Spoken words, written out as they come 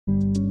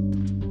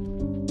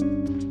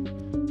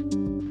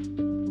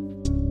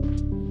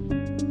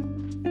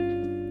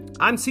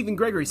I'm Stephen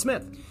Gregory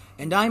Smith.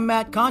 And I'm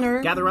Matt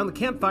Connor. Gather around the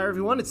campfire,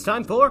 everyone. It's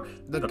time for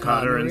The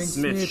Connor and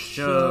Smith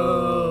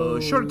Show.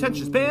 Short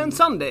attention span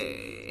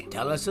Sunday.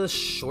 Tell us a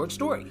short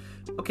story.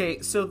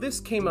 Okay, so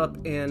this came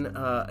up in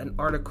an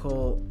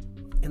article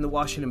in the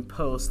Washington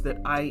Post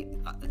that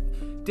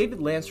David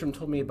Landstrom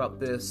told me about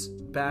this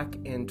back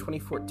in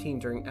 2014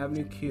 during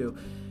Avenue Q.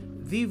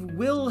 The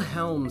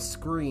Wilhelm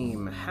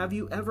scream. Have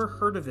you ever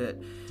heard of it?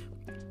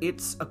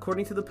 It's,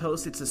 according to the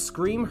Post, it's a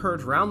scream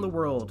heard round the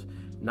world.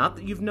 Not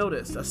that you've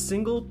noticed, a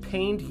single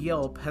pained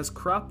yelp has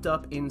cropped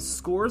up in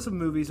scores of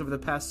movies over the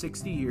past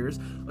 60 years,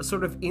 a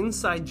sort of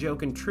inside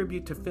joke and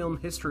tribute to film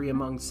history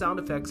among sound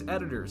effects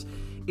editors.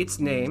 Its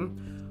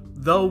name,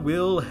 the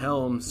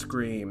Wilhelm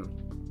scream.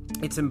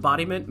 Its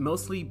embodiment,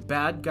 mostly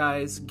bad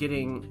guys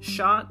getting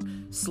shot,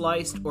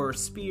 sliced, or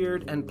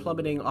speared and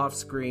plummeting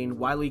off-screen,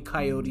 Wile E.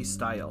 Coyote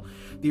style.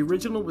 The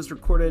original was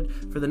recorded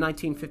for the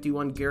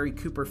 1951 Gary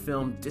Cooper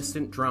film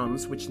Distant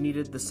Drums, which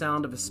needed the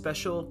sound of a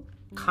special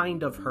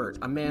kind of hurt,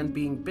 a man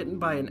being bitten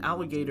by an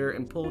alligator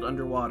and pulled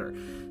underwater.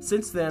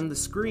 Since then, the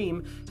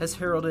scream has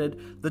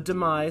heralded the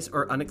demise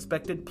or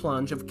unexpected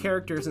plunge of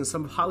characters in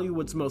some of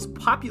Hollywood's most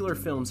popular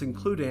films,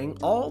 including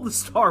all the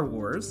Star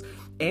Wars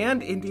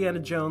and Indiana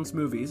Jones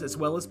movies, as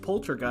well as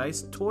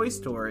Poltergeist, Toy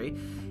Story,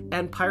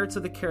 and Pirates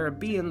of the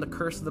Caribbean, The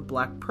Curse of the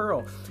Black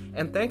Pearl.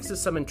 And thanks to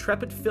some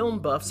intrepid film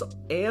buffs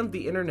and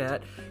the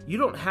internet, you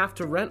don't have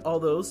to rent all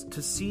those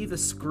to see the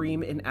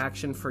scream in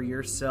action for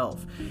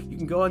yourself. You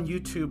can go on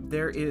YouTube.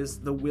 There is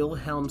the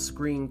Wilhelm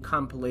Scream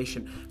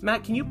compilation.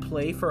 Matt, can you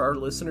play for our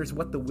listeners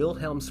what the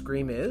Wilhelm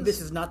Scream is? This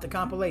is not the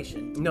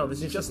compilation. No,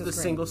 this is just the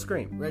single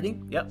scream.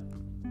 Ready? Yep.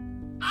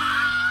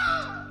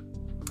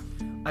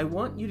 I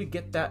want you to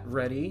get that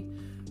ready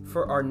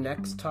for our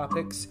next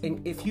topics,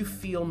 and if you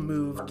feel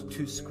moved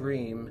to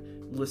scream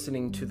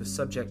listening to the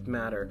subject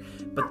matter.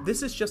 But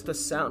this is just a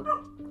sound.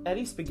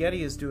 Eddie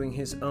Spaghetti is doing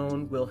his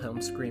own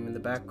Wilhelm scream in the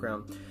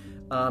background.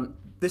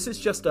 This is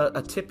just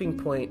a tipping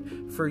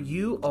point for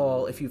you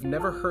all. If you've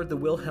never heard the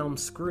Wilhelm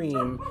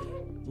scream,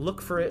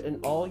 look for it in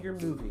all your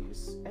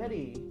movies.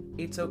 Eddie,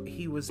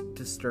 he was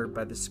disturbed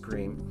by the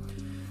scream.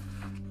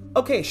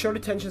 Okay, short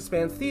attention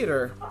span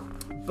theater.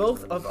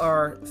 Both of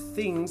our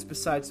things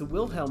besides the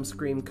Wilhelm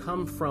scream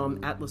come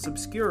from Atlas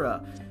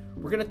Obscura.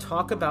 We're going to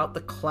talk about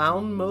the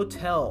Clown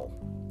Motel.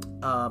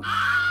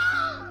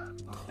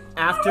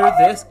 After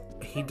this,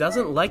 he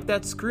doesn't like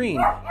that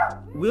scream.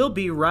 We'll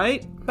be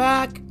right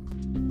back.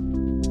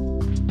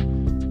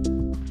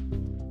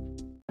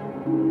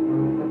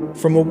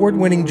 From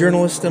award-winning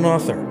journalist and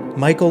author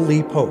Michael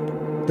Lee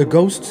Pope, The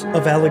Ghosts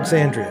of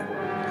Alexandria.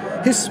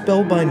 His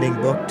spellbinding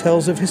book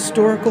tells of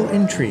historical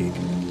intrigue,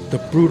 the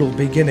brutal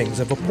beginnings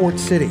of a port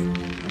city,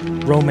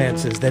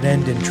 romances that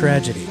end in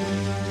tragedy,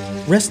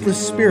 restless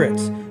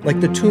spirits like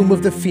the tomb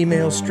of the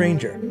female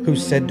stranger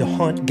who's said to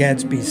haunt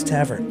Gadsby's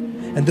Tavern,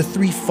 and the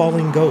three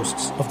falling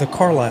ghosts of the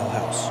Carlisle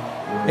House.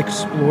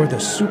 Explore the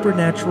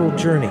supernatural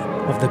journey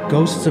of the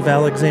Ghosts of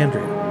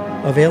Alexandria,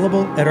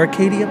 available at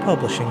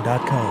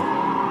arcadiapublishing.com.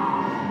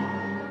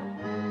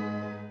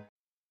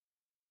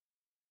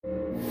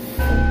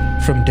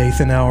 From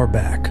Dathan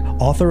Auerbach,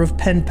 author of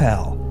Pen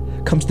Pal,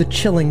 comes the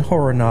chilling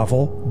horror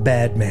novel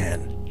Bad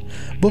Man.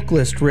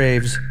 Booklist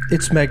raves,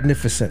 it's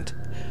magnificent.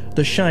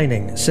 The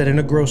Shining set in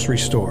a grocery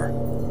store.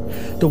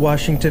 The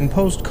Washington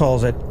Post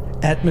calls it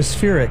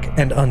atmospheric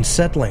and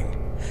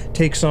unsettling,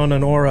 takes on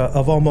an aura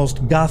of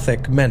almost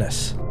gothic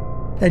menace.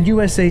 And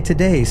USA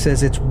Today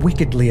says it's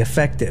wickedly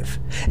effective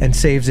and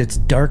saves its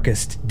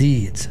darkest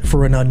deeds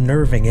for an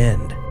unnerving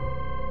end.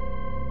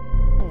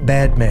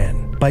 Bad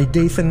Man by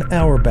Dathan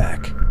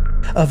Auerbach.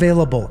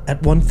 Available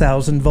at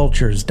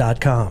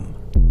 1000vultures.com.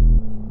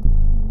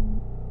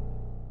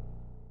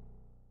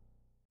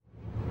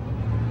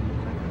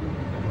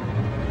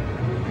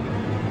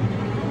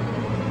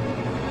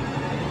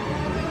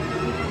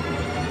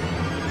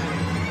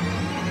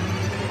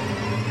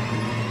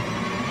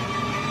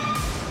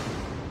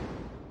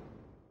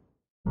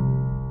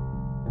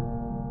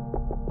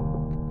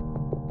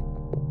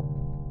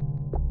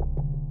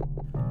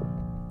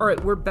 All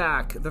right, we're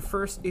back. The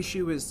first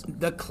issue is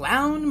The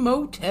Clown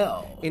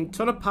Motel in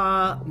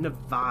Tonopah,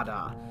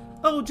 Nevada.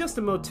 Oh, just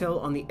a motel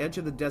on the edge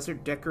of the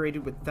desert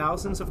decorated with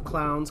thousands of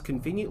clowns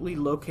conveniently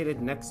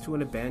located next to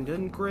an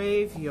abandoned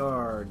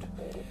graveyard.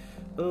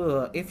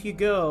 If you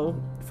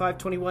go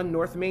 521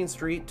 North Main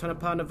Street,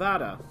 Tonopah,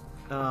 Nevada.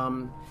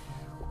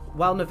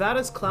 While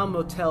Nevada's Clown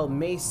Motel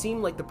may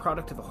seem like the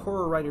product of a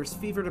horror writer's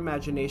fevered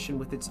imagination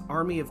with its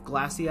army of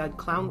glassy-eyed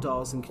clown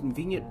dolls in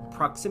convenient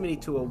proximity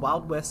to a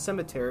Wild West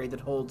cemetery that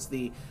holds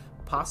the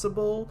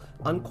possible,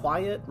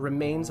 unquiet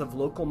remains of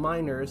local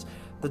miners,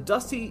 The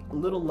dusty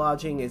little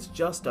lodging is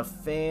just a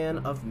fan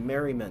of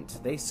merriment,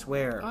 they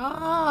swear.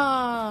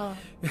 Ah!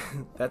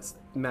 That's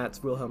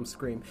Matt's Wilhelm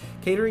scream.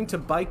 Catering to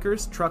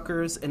bikers,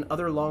 truckers, and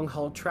other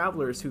long-haul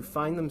travelers who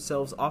find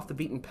themselves off the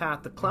beaten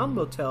path, the Clown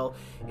Motel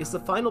is the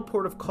final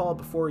port of call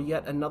before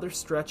yet another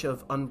stretch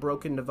of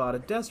unbroken Nevada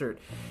desert.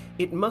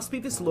 It must be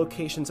this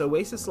location's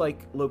oasis-like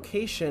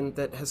location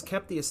that has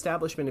kept the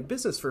establishment in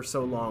business for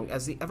so long,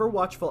 as the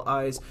ever-watchful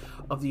eyes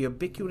of the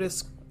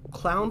ubiquitous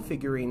clown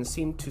figurines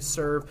seem to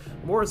serve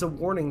more as a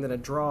warning than a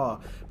draw.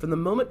 From the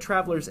moment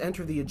travelers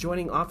enter the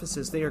adjoining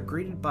offices, they are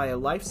greeted by a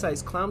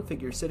life-size clown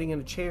figure sitting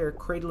in a chair,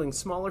 cradling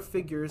smaller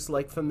figures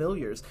like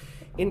familiars.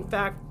 In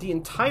fact, the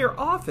entire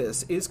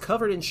office is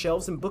covered in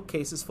shelves and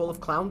bookcases full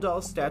of clown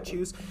doll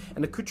statues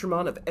and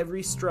accoutrement of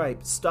every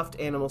stripe. Stuffed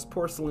animals,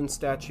 porcelain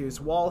statues,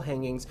 wall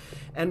hangings,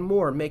 and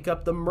more make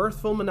up the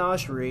mirthful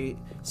menagerie,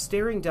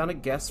 staring down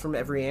at guests from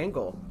every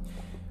angle.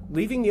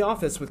 Leaving the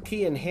office with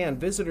key in hand,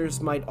 visitors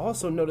might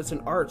also notice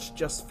an arch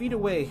just feet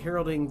away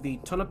heralding the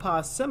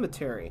Tonopah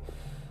Cemetery.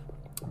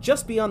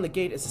 Just beyond the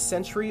gate is a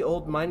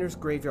century-old miner's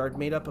graveyard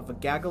made up of a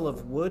gaggle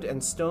of wood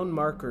and stone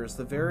markers,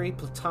 the very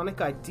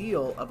Platonic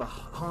ideal of a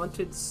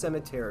haunted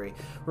cemetery.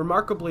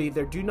 Remarkably,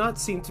 there do not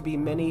seem to be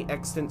many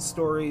extant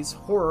stories,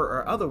 horror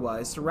or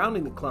otherwise,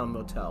 surrounding the Clown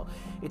Motel.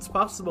 It's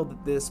possible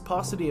that this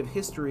paucity of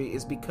history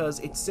is because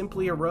it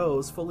simply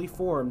arose, fully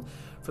formed,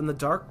 from the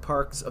dark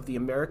parks of the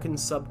American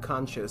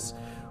subconscious.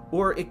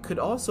 Or it could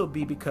also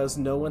be because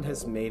no one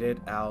has made it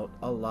out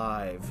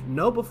alive.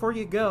 Know before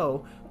you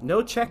go.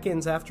 No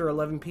check-ins after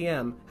 11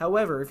 p.m.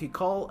 However, if you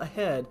call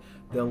ahead,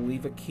 they'll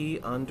leave a key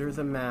under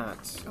the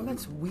mat. Oh,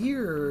 that's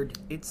weird.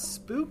 It's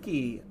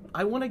spooky.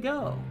 I want to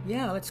go.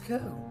 Yeah, let's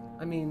go.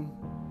 I mean,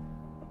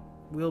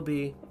 we'll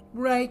be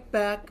right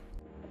back.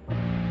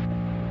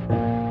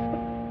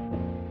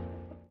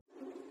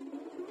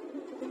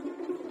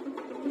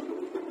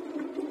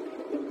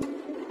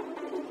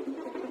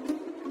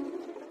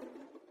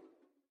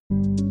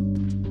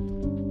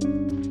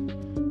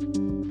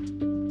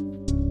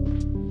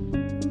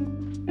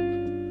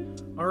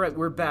 Alright,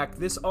 we're back.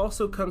 This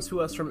also comes to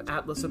us from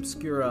Atlas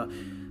Obscura.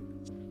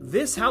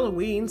 This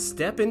Halloween,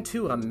 step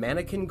into a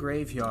mannequin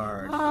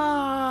graveyard.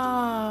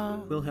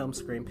 Ah! Wilhelm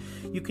scream.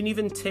 You can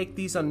even take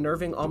these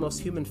unnerving,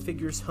 almost human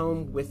figures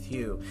home with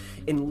you.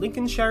 In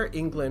Lincolnshire,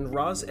 England,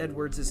 Roz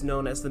Edwards is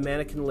known as the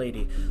Mannequin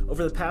Lady.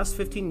 Over the past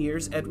 15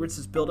 years, Edwards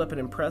has built up an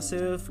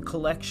impressive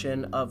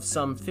collection of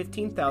some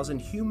 15,000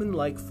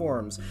 human-like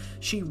forms.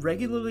 She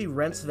regularly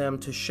rents them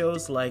to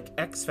shows like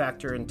X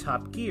Factor and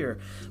Top Gear,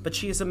 but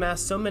she has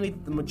amassed so many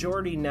that the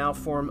majority now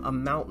form a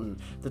mountain.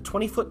 The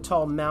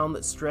 20-foot-tall mound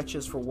that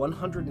stretches for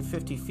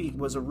 150 feet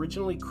was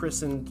originally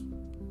christened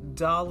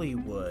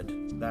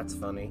Dollywood, that's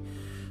funny,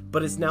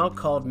 but is now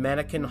called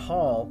Mannequin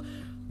Hall.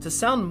 To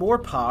sound more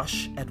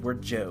posh,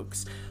 Edward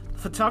jokes.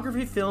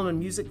 Photography, film, and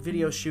music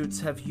video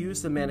shoots have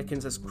used the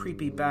mannequins as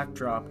creepy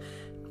backdrop,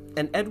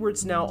 and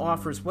Edwards now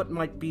offers what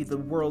might be the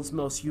world's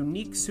most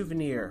unique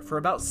souvenir. For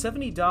about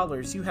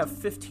 $70, you have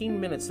 15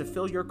 minutes to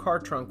fill your car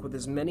trunk with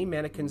as many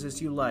mannequins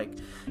as you like.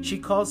 She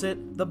calls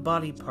it the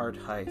body part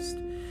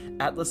heist.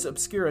 Atlas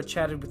Obscura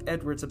chatted with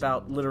Edwards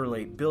about,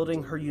 literally,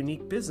 building her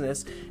unique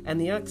business and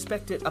the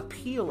unexpected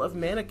appeal of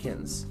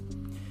mannequins.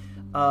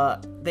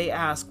 They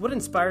ask, what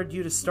inspired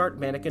you to start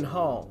Mannequin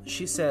Hall?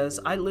 She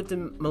says, I lived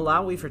in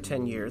Malawi for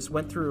 10 years,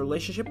 went through a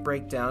relationship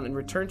breakdown, and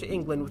returned to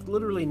England with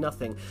literally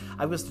nothing.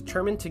 I was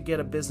determined to get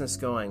a business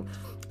going.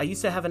 I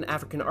used to have an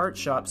African art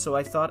shop, so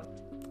I thought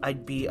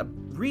I'd be a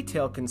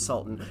retail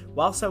consultant.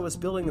 Whilst I was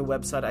building the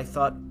website, I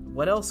thought,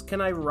 what else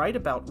can I write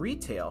about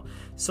retail?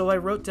 So I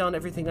wrote down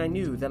everything I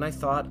knew. Then I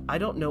thought, I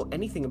don't know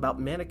anything about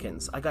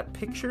mannequins. I got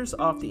pictures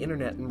off the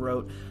internet and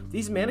wrote,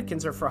 these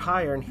mannequins are for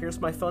hire and here's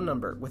my phone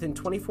number. Within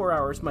 24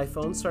 hours, my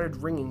phone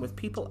started ringing with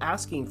people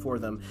asking for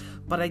them,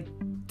 but I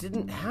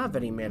didn't have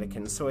any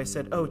mannequins. So I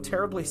said, oh,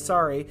 terribly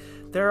sorry.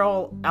 They're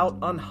all out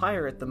on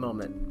hire at the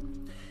moment.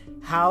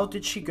 How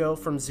did she go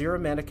from 0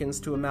 mannequins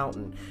to a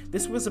mountain?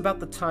 This was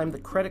about the time the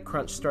credit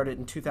crunch started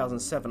in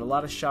 2007. A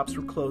lot of shops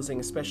were closing,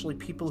 especially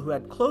people who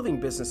had clothing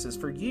businesses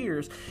for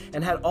years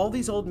and had all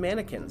these old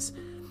mannequins.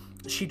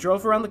 She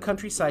drove around the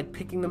countryside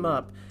picking them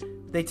up.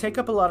 They take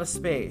up a lot of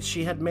space.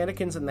 She had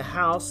mannequins in the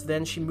house,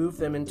 then she moved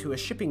them into a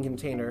shipping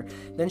container,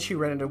 then she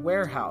rented a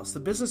warehouse. The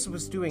business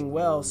was doing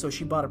well, so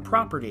she bought a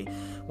property.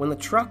 When the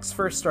trucks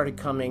first started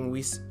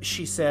coming,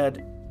 she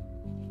said,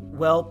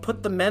 well,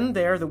 put the men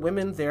there, the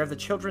women there, the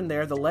children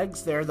there, the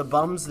legs there, the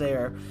bums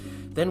there.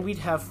 Then we'd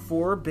have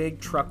 4 big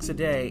trucks a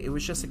day. It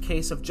was just a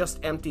case of just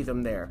empty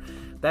them there.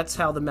 That's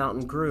how the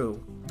mountain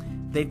grew.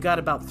 They've got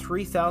about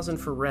 3,000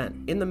 for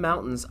rent. In the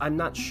mountains, I'm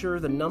not sure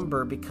the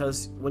number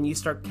because when you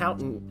start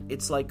counting,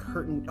 it's like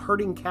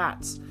herding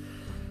cats.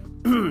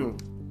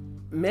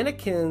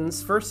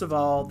 Mannequins, first of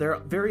all, they're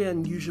very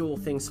unusual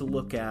things to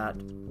look at.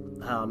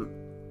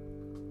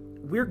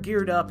 we're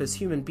geared up as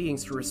human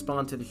beings to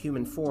respond to the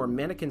human form.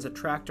 Mannequins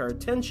attract our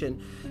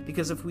attention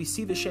because if we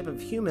see the shape of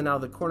a human out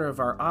of the corner of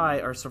our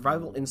eye, our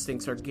survival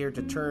instincts are geared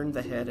to turn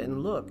the head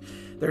and look.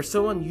 They're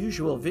so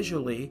unusual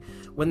visually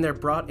when they're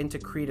brought into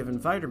creative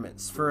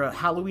environments. For a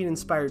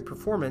Halloween-inspired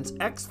performance,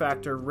 X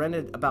Factor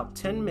rented about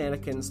 10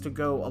 mannequins to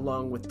go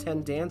along with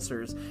 10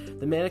 dancers.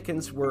 The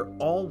mannequins were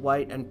all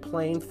white and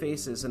plain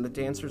faces, and the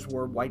dancers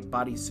wore white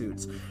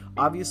bodysuits.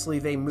 Obviously,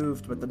 they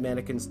moved, but the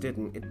mannequins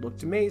didn't. It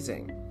looked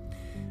amazing.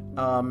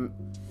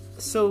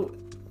 So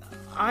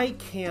I'm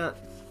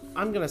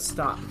going to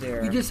stop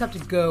there. You just have to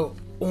go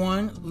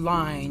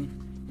online,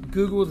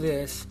 Google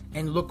this,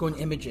 and look on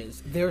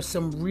images. There's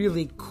some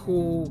really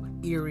cool,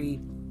 eerie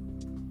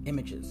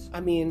images.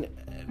 I mean,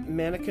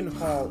 Mannequin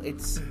Hall,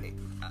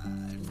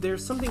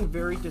 there's something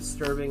very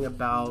disturbing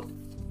about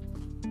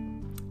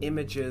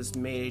images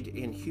made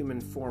in human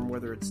form,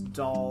 whether it's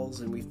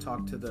dolls, and we've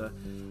talked to the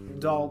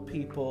doll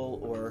people,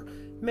 or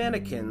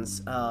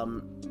mannequins.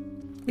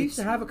 We used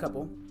to have a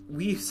couple.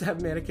 We used to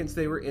have mannequins.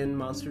 They were in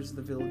Monsters of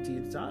the Villa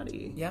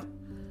Diodati. Yeah.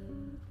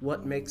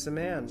 What makes a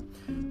man?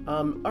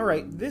 All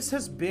right, this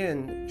has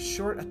been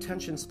Short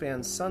Attention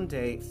Span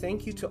Sunday.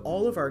 Thank you to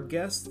all of our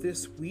guests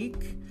this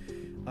week.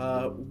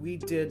 We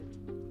did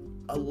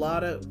a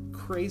lot of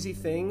crazy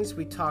things.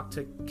 We talked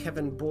to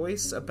Kevin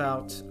Boyce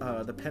about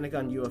the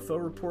Pentagon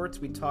UFO reports.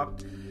 We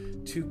talked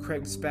to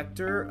Craig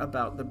Spector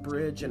about The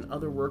Bridge and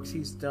other works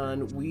he's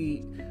done.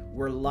 We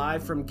were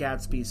live from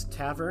Gadsby's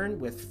Tavern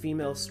with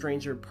Female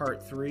Stranger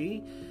Part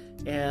 3,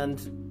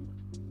 and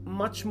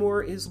much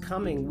more is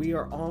coming. We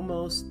are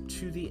almost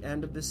to the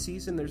end of the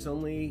season. There's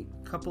only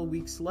a couple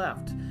weeks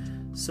left.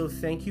 So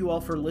thank you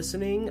all for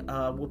listening.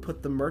 We'll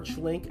put the merch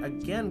link.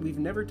 Again, we've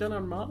never done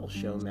our model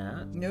show,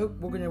 Matt. Nope,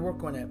 we're going to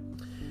work on it.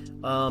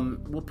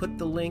 We'll put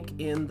the link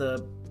in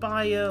the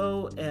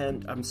bio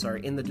and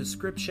in the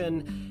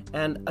description.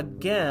 And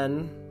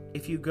again,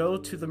 if you go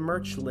to the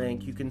merch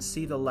link, you can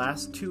see the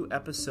last 2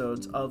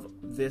 episodes of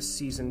this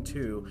season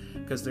 2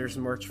 because there's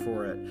merch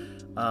for it.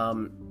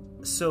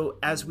 So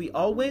as we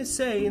always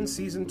say in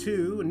season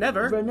 2,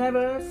 never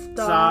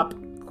Stop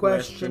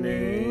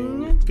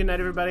questioning. Good night,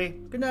 everybody.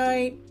 Good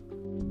night.